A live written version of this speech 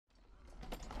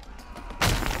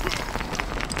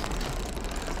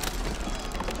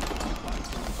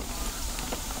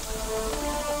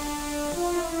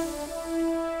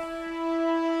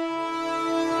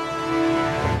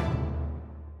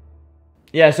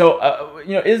Yeah, so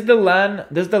you know, does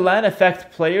the LAN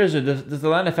affect players, or does the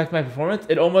LAN affect my performance?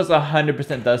 It almost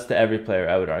 100% does to every player,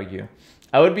 I would argue.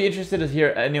 I would be interested to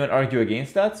hear anyone argue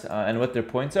against that and what their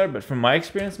points are, but from my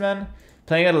experience, man,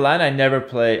 playing at a LAN, I never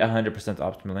play 100%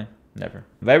 optimally. Never.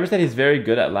 Viber said he's very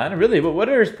good at LAN. Really? But what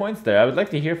are his points there? I would like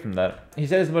to hear from that. He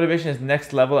said his motivation is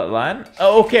next level at LAN.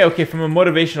 Oh, okay, okay, from a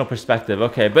motivational perspective,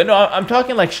 okay. But no, I'm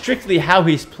talking like strictly how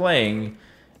he's playing.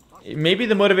 Maybe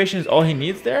the motivation is all he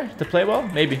needs there to play well?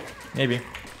 Maybe.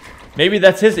 Maybe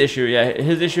that's his issue. Yeah,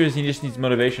 his issue is he just needs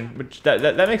motivation. Which,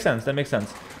 that makes sense. That makes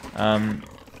sense.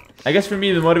 I guess for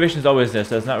me, the motivation is always there,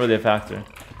 so it's not really a factor.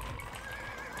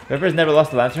 Whoever's never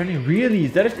lost a LAN tourney? Really?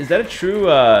 Is that a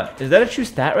true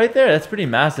stat right there? That's pretty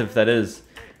massive if that is.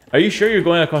 Are you sure you're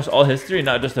going across all history,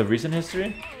 not just of recent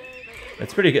history?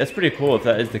 That's pretty cool if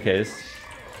that is the case.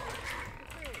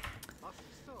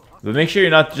 But make sure you're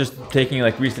not just taking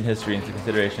like recent history into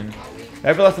consideration.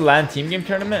 Ever lost a LAN team game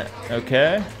tournament?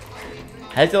 Okay.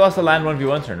 Has he lost a LAN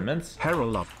 1v1 tournaments? Hera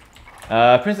love.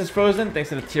 Princess Frozen, thanks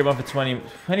for the tier 1 for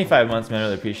 25 months, man. I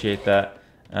really appreciate that.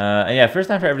 And yeah, first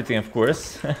time for everything, of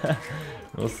course.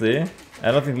 We'll see.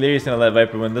 I don't think Leary's gonna let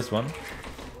Viper win this one.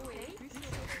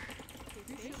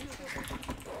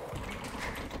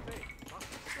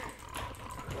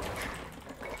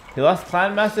 He lost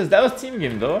Clan Masters. That was team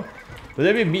game though. Will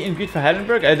there be a meet and greet for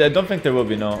Heidenberg? I don't think there will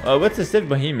be, no. What's the Civ?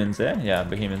 Bohemians, eh? Yeah,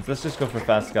 Bohemians. Let's just go for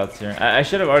fast scouts here. I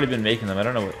should have already been making them. I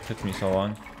don't know what took me so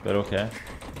long. But okay.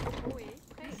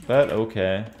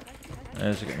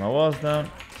 Let's just get my walls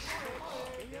down.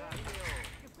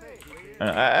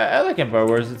 I like Empire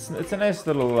Wars. It's a nice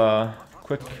little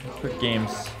quick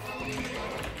games.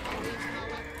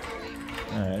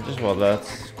 Alright, just while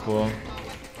that's cool.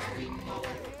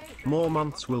 More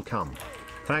months will come.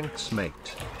 Thanks, mate.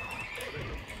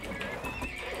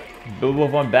 Bilbo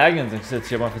von Baggins and sits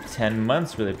here on for 10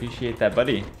 months. Really appreciate that,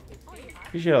 buddy.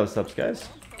 Appreciate all the subs, guys.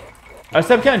 Our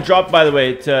sub count dropped, by the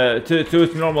way, to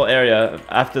its normal area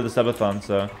after the subathon,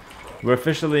 so we're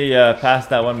officially past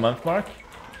that 1 month mark.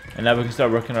 And now we can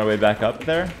start working our way back up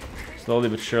there, slowly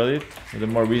but surely, with a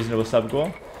more reasonable sub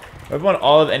goal. Everyone,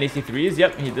 all of NEC 3s?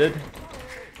 Yep, he did.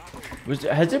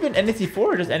 Has there been NEC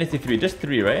 4 or just NEC 3? Just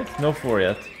 3, right? No 4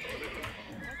 yet.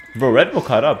 Bro, Red Bull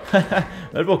caught up.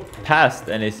 Red Bull passed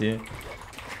NEC.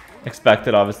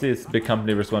 Expected, obviously. It's a big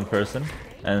company versus one person.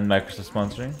 And Microsoft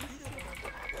sponsoring.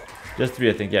 Just 3,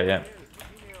 I think. Yeah.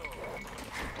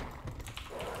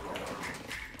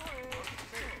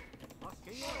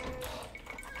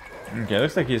 Okay,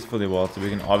 looks like he's fully walled, so we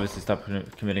can obviously stop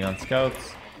committing on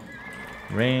scouts.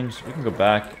 Range, we can go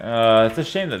back. It's a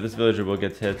shame that this villager will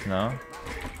get hit now.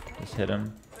 Just hit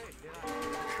him.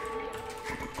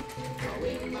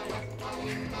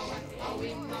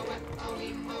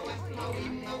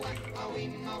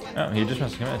 Oh, he just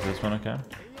wants to commit to this one, okay.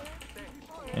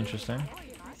 Interesting.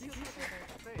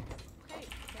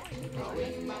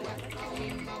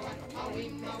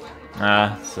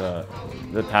 So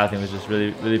the pathing was just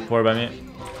really poor by me.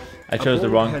 I chose the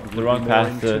wrong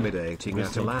path to.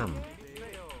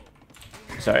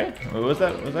 Sorry, what was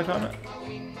that? What was that comment?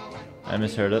 I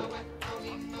misheard it.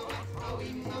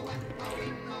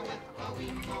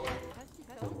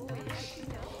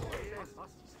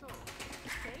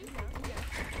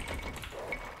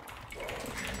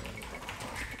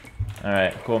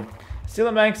 Alright, cool. Steel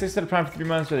and Bank, 6 to the prime for 3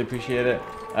 months, really appreciate it.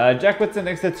 Jack Whitson,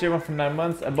 next to tier 1 for 9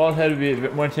 months. A bald head would be a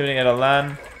bit more intimidating at a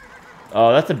LAN.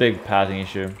 Oh, that's a big pathing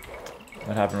issue.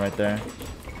 What happened right there?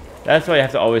 That's why you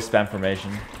have to always spam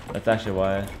formation. That's actually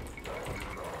why.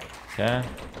 Okay.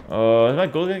 Oh, is my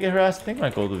gold gonna get harassed? I think my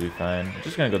gold will be fine. I'm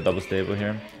just gonna go double stable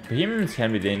here. Bohemians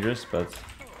can be dangerous, but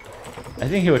I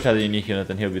think he will try the unique unit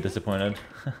and he'll be disappointed.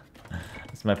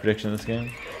 That's my prediction in this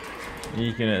game.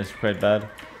 Unique unit is quite bad.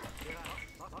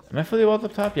 Am I fully walled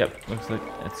up top? Yep, looks like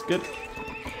it's good.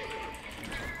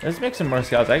 Let's make some more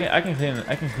scouts. I can clean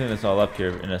this all up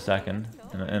here in a second.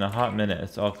 In a hot minute,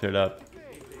 it's all cleared up.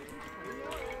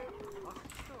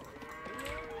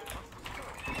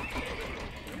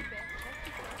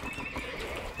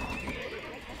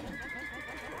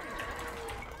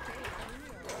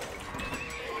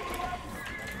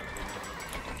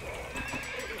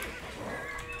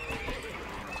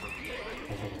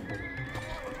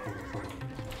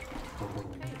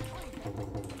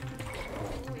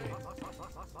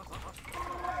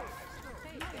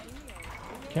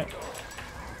 Okay.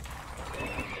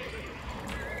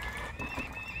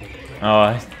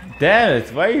 Oh, damn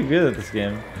it. Why are you good at this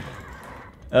game?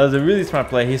 That was a really smart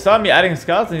play. He saw me adding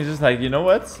scouts and he's just like, you know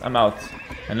what? I'm out.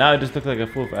 And now I just look like a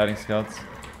fool for adding scouts.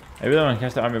 I really want to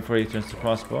catch the army before he turns to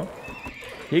crossbow.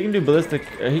 He can do ballistic.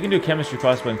 He can do chemistry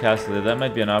crossbow and castle. That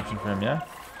might be an option for him. Yeah.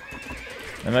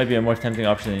 That might be a more tempting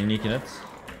option than unique units.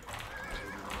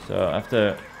 So I have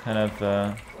to kind of.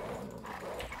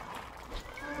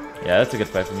 Yeah, that's a good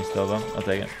fight for me still, though. I'll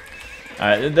take it.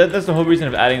 Alright, that's the whole reason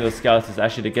of adding those scouts, is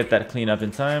actually to get that clean up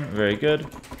in time. Very good.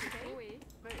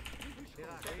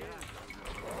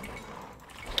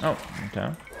 Oh,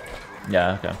 okay.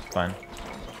 Yeah, okay, fine.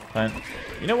 Fine.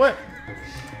 You know what?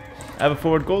 I have a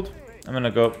forward gold. I'm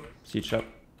gonna go siege shop.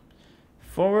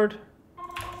 Forward.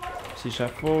 Siege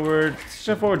shop forward. Siege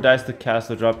shop forward dies to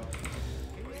castle drop.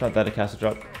 It's not that a castle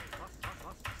drop.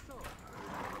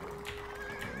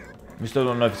 We still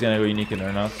don't know if he's gonna go unique in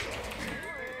or not.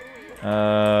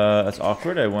 That's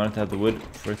awkward. I wanted to have the wood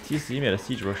for a TC. Made a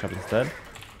siege workshop instead.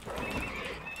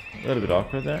 A little bit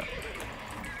awkward there.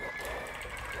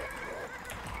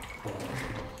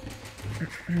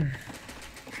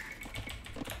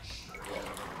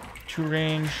 True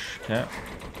range. Okay.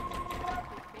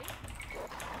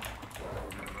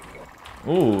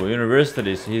 Ooh,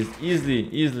 university. So he's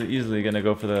easily gonna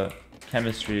go for the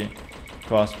chemistry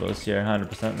crossbows here,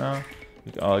 100% now.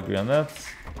 We can all agree on that.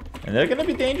 And they're gonna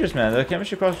be dangerous, man. The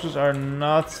chemistry crossbows are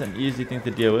not an easy thing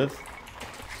to deal with.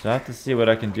 So I have to see what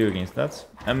I can do against that.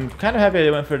 I'm kind of happy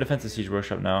I went for a defensive siege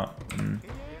workshop now,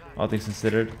 all things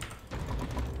considered.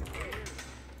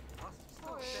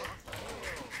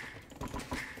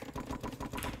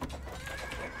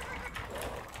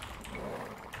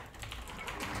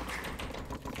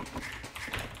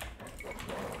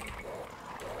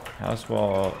 House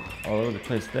wall all over the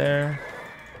place there.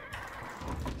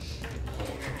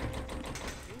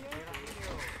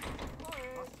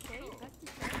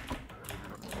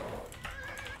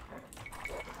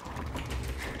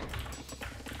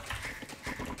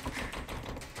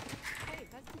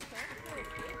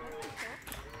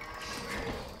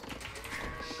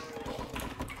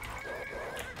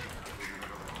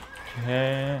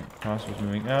 Okay, Crossbows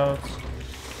moving out.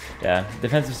 Yeah,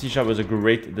 defensive siege shop was a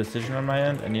great decision on my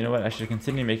end, and you know what? I should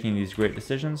continue making these great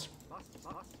decisions.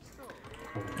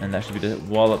 And that should be to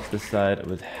wall up this side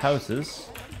with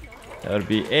houses. That would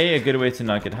be A, a good way to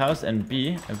not get house, and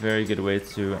B, a very good way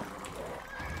to...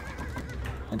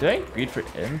 And do I greed for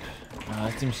imp? Oh,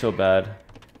 that seems so bad.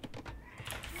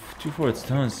 2 forward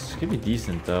stones could be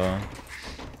decent though.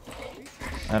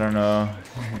 I don't know.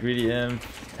 Greedy imp,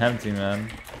 tempting, man.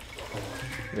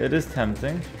 It is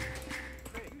tempting.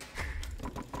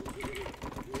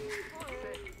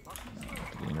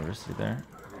 University there.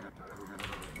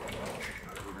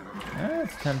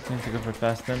 It's tempting to go for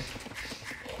fast imp.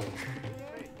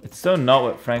 It's so not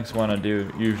what Franks want to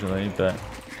do usually, but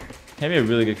can be a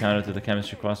really good counter to the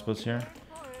chemistry crossbows here.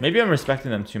 Maybe I'm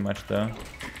respecting them too much though.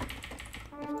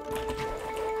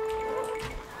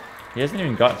 He hasn't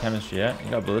even got chemistry yet. He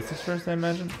got ballistics first, I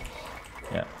imagine.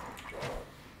 Yeah.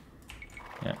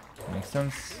 Yeah, makes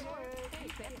sense.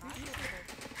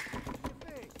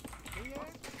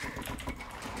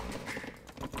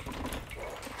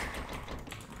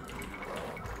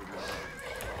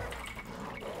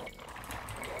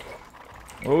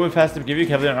 What would fast up give you?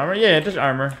 Cavalier armor? Yeah, just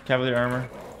armor. Cavalier armor.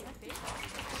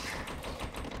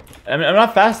 I mean, I'm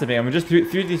not fast stepping. I'm just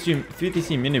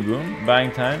 3DC mini boom,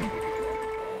 buying time.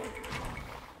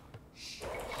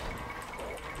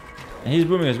 And he's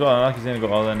booming as well. I'm like he's gonna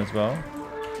go all in as well.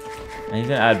 And he's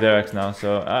gonna add barracks now,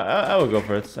 so I will go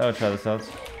for it. I will try this out.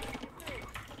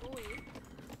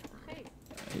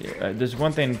 Yeah, there's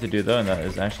one thing I need to do though, and that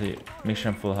is actually make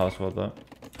sure I'm full house wall though.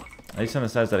 At least on the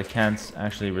sides that I can't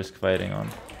actually risk fighting on.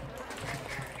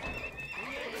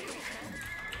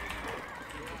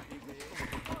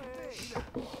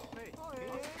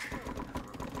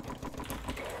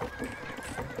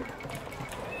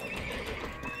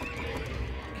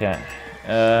 Okay.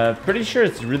 Pretty sure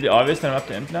it's really obvious that I'm up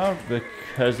to imp now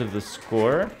because of the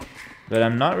score. But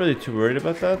I'm not really too worried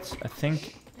about that. I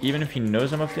think even if he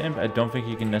knows I'm up to imp, I don't think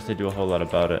he can necessarily do a whole lot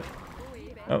about it.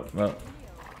 Oh, well.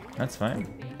 That's fine.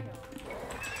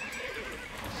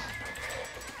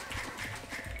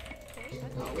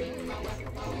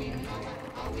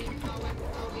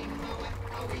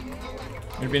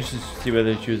 It'd be interesting to see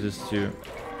whether he chooses to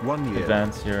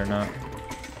advance here or not.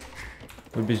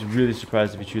 Would be really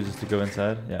surprised if he chooses to go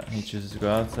inside. Yeah, he chooses to go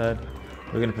outside.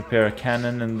 We're gonna prepare a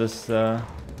cannon in this a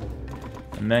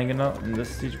mangonel in this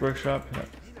siege workshop. Yeah.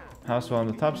 House wall on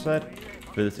the top side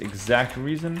for this exact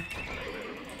reason.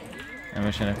 And we're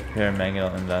just gonna prepare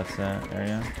mangonel in that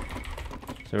area.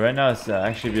 So right now it's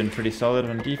actually been pretty solid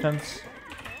on defense.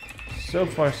 So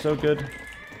far, so good.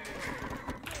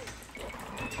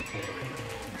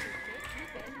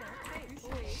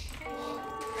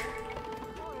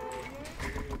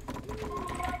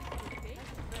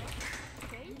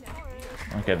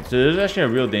 Okay, so there's actually a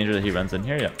real danger that he runs in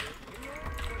here, yeah.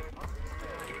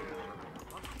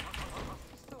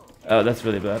 Oh, that's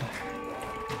really bad.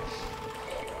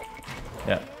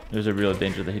 Yeah, there's a real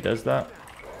danger that he does that.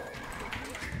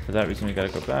 For that reason, we gotta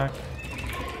go back.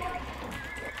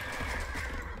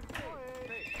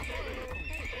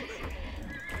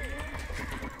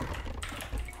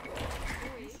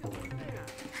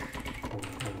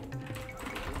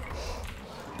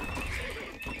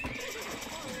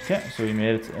 Okay, so we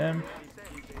made it to Imp.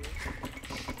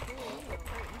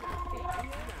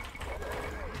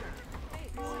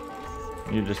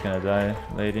 You're just gonna die,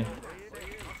 lady.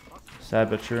 Sad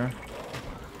but true.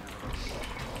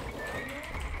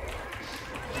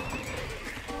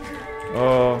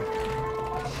 Oh.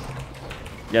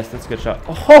 Yes, that's a good shot.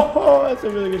 Oh, that's a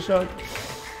really good shot.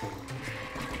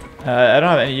 I don't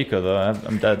have any eco though.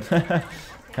 I'm dead.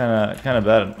 kind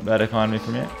of bad economy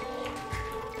for me.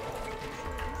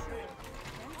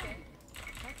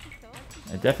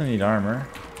 I definitely need armor.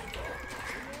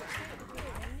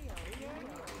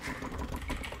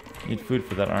 Need food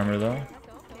for that armor though.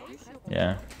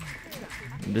 Yeah.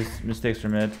 This mistakes were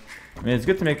made. I mean, it's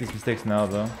good to make these mistakes now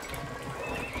though.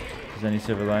 Is there any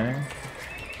silver lining?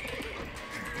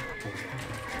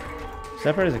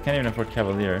 Separators, I can't even afford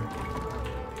Cavalier.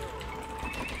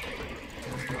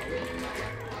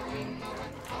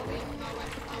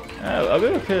 I'll be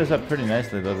able to clear this up pretty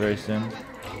nicely though very soon.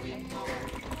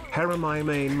 Hera, my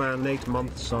main man, 8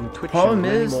 months on Twitch. Problem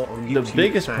and is, more on the YouTube.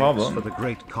 biggest Thanks problem for the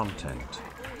great content.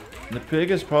 The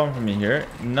biggest problem for me here,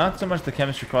 not so much the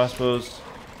chemistry crossbows,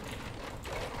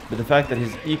 but the fact that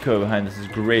his eco behind this is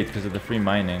great because of the free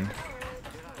mining.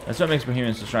 That's what makes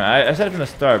Bohemians so strong. I said it from the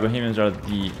start, Bohemians are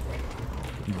the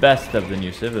best of the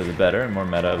new civ, they're the better, more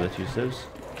meta of the two civs.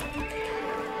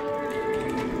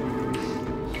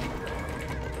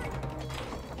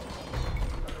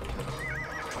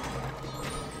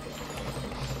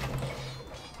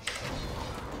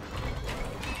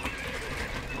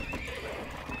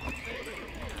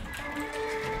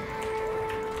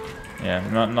 Yeah,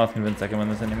 I'm not convinced I can win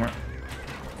this anymore.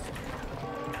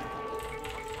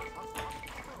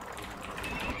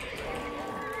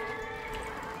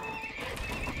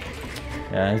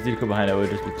 Yeah, his deco behind it would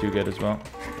just be too good as well.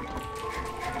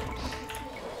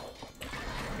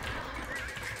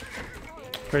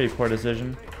 Pretty poor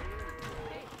decision.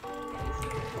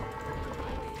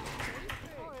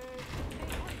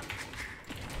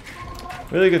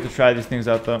 Really good to try these things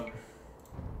out though.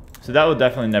 So that will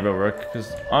definitely never work,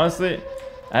 because honestly,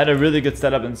 I had a really good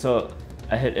setup until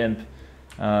I hit Imp.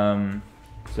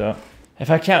 So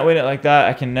if I can't win it like that,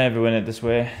 I can never win it this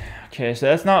way. Okay, so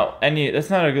that's not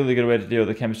a really good way to deal with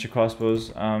the chemistry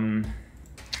crossbows.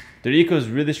 Their eco is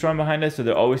really strong behind it, so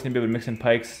they're always gonna be able to mix in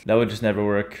pikes. That would just never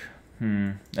work.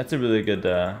 That's a really good,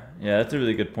 yeah, that's a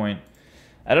really good point.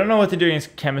 I don't know what to do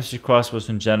against chemistry crossbows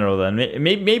in general then.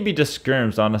 Maybe just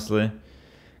skirms, honestly.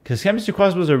 Because chemistry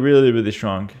crossbows are really, really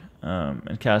strong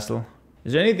in Castle.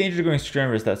 Is there any danger going skirm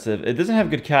versus that civ? It doesn't have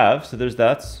good cav, so there's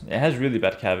that. It has really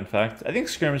bad cav, in fact. I think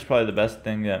skirm is probably the best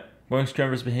thing, yeah. Going skirm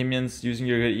versus Bohemians, using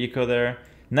your good eco there.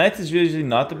 Knights is usually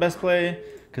not the best play,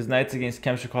 because Knights against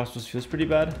chemistry crossbows feels pretty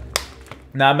bad.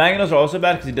 Now, Magnos are also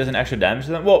bad because he does an extra damage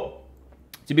to them. Well,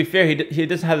 to be fair, he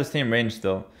doesn't have the same range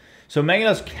still. So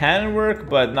Magnos can work,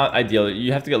 but not ideal.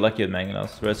 You have to get lucky with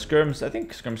Magnos. Whereas skirms, I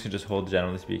think skirms can just hold,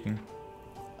 generally speaking.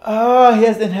 Oh, he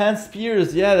has enhanced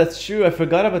spears. Yeah, that's true. I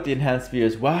forgot about the enhanced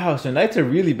spears. Wow, so Knights are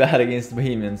really bad against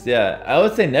Bohemians. Yeah, I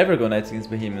would say never go Knights against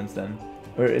Bohemians then.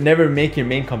 Or never make your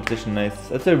main competition Knights.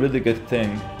 That's a really good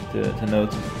thing to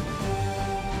note.